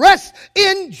rests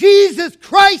in Jesus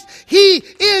Christ. He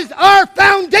is our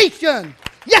foundation.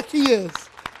 Yes, He is.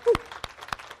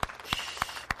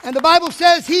 And the Bible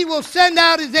says He will send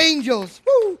out His angels.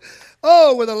 Woo.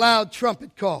 Oh, with a loud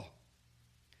trumpet call.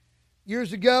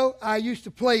 Years ago, I used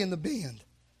to play in the band.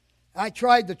 I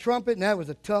tried the trumpet, and that was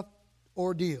a tough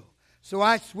ordeal. So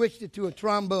I switched it to a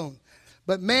trombone.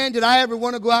 But man, did I ever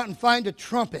want to go out and find a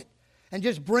trumpet and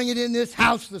just bring it in this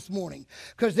house this morning.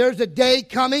 Because there's a day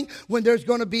coming when there's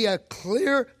going to be a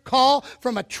clear call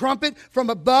from a trumpet from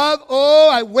above. Oh,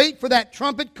 I wait for that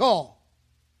trumpet call.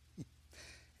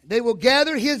 They will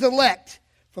gather His elect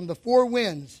from the four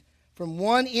winds, from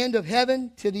one end of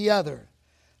heaven to the other.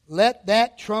 Let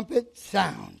that trumpet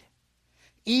sound.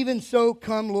 Even so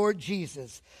come, Lord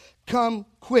Jesus. Come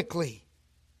quickly.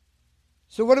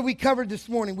 So what have we covered this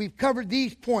morning? We've covered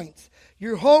these points.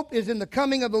 Your hope is in the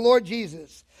coming of the Lord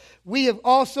Jesus. We have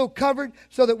also covered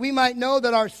so that we might know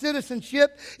that our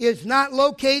citizenship is not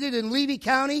located in Levy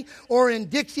County or in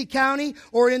Dixie County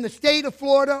or in the state of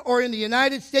Florida or in the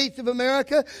United States of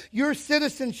America. Your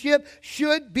citizenship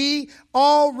should be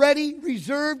already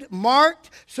reserved, marked,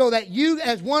 so that you,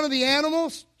 as one of the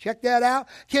animals, check that out,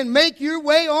 can make your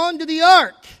way onto the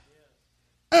ark.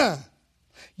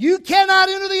 You cannot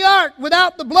enter the ark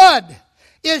without the blood.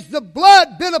 Is the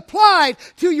blood been applied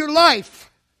to your life?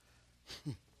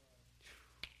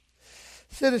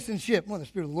 Citizenship. Well, the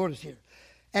Spirit of the Lord is here.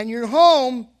 And your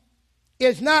home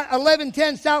is not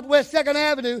 1110 Southwest 2nd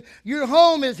Avenue. Your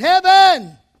home is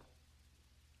heaven.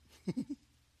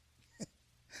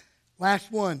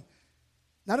 Last one.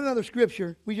 Not another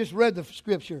scripture. We just read the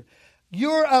scripture.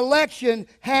 Your election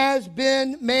has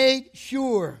been made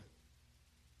sure.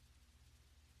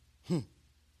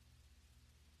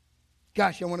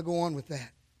 Gosh, I want to go on with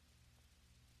that.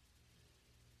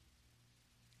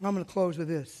 I'm going to close with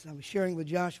this. I was sharing with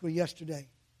Joshua yesterday.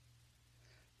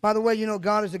 By the way, you know,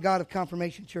 God is a God of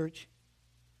confirmation, church.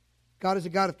 God is a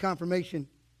God of confirmation.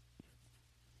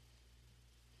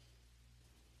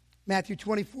 Matthew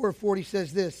 24:40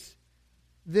 says this,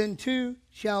 "Then two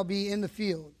shall be in the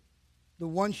field. The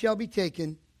one shall be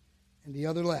taken, and the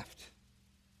other left."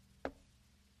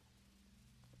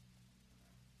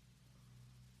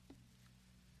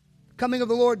 The coming of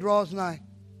the Lord draws nigh.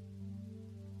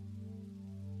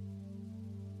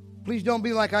 Please don't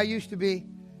be like I used to be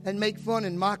and make fun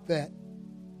and mock that.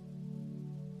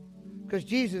 Because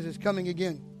Jesus is coming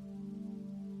again.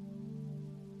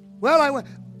 Well, I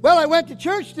went to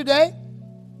church today.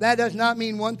 That does not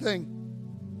mean one thing.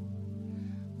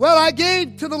 Well, I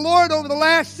gave to the Lord over the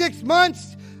last 6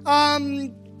 months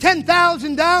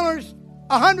 $10,000,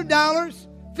 $100,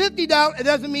 $50. It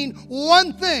doesn't mean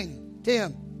one thing to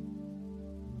Him.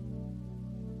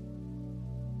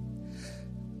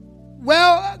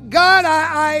 Well, God,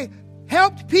 I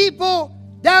helped people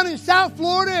down in South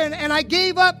Florida, and I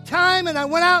gave up time, and I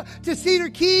went out to Cedar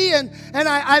Key, and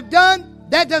I've done.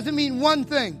 That doesn't mean one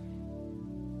thing.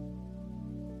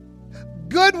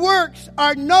 Good works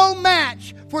are no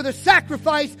match for the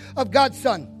sacrifice of God's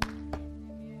Son.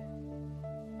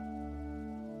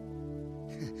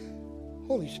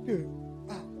 Holy Spirit.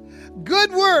 Wow.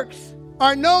 Good works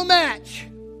are no match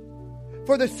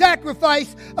for the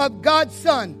sacrifice of God's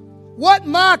Son. What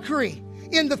mockery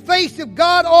in the face of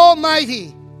God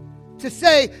Almighty to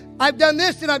say, I've done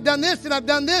this, and I've done this, and I've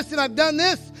done this, and I've done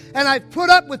this, and I've put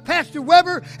up with Pastor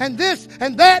Weber, and this,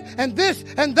 and that, and this,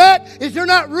 and that. Is there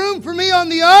not room for me on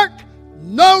the ark?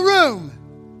 No room.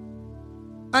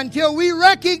 Until we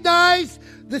recognize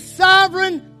the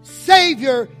sovereign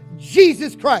Savior,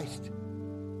 Jesus Christ.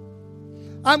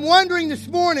 I'm wondering this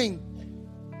morning,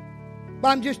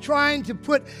 I'm just trying to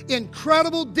put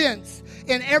incredible dents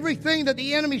in everything that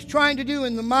the enemy's trying to do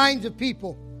in the minds of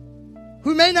people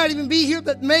who may not even be here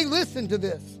but may listen to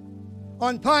this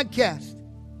on podcast.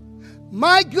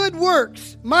 My good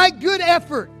works, my good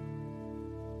effort.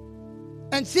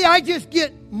 And see, I just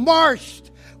get marshed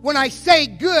when I say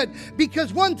good,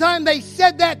 because one time they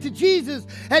said that to Jesus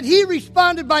and He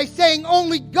responded by saying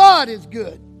only God is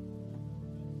good.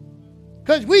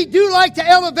 Because we do like to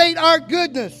elevate our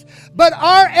goodness. But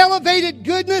our elevated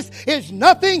goodness is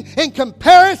nothing in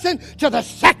comparison to the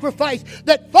sacrifice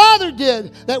that Father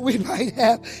did that we might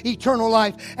have eternal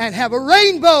life and have a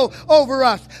rainbow over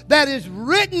us that is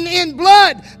written in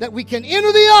blood that we can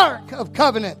enter the ark of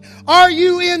covenant. Are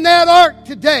you in that ark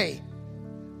today?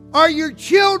 Are your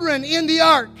children in the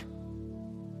ark?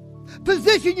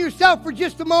 Position yourself for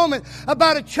just a moment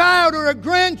about a child or a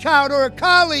grandchild or a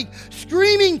colleague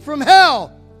screaming from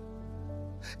hell.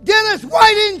 Dennis,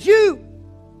 why didn't you?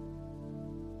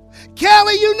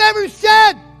 Kelly, you never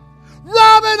said.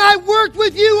 Robin, I worked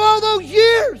with you all those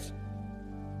years.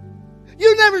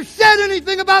 You never said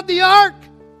anything about the ark.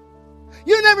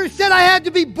 You never said I had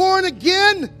to be born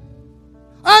again.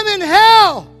 I'm in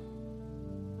hell.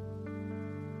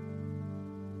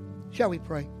 Shall we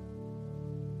pray?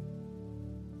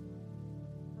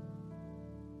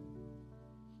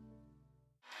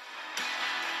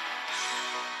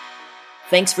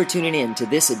 Thanks for tuning in to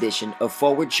this edition of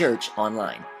Forward Church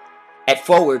Online. At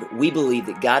Forward, we believe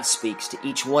that God speaks to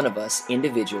each one of us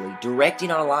individually,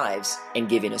 directing our lives and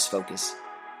giving us focus.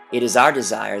 It is our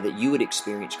desire that you would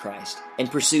experience Christ and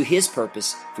pursue His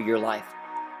purpose for your life.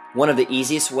 One of the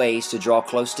easiest ways to draw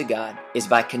close to God is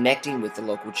by connecting with the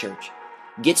local church.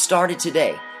 Get started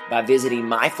today by visiting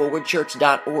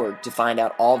myforwardchurch.org to find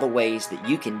out all the ways that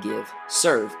you can give,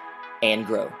 serve, and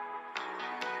grow.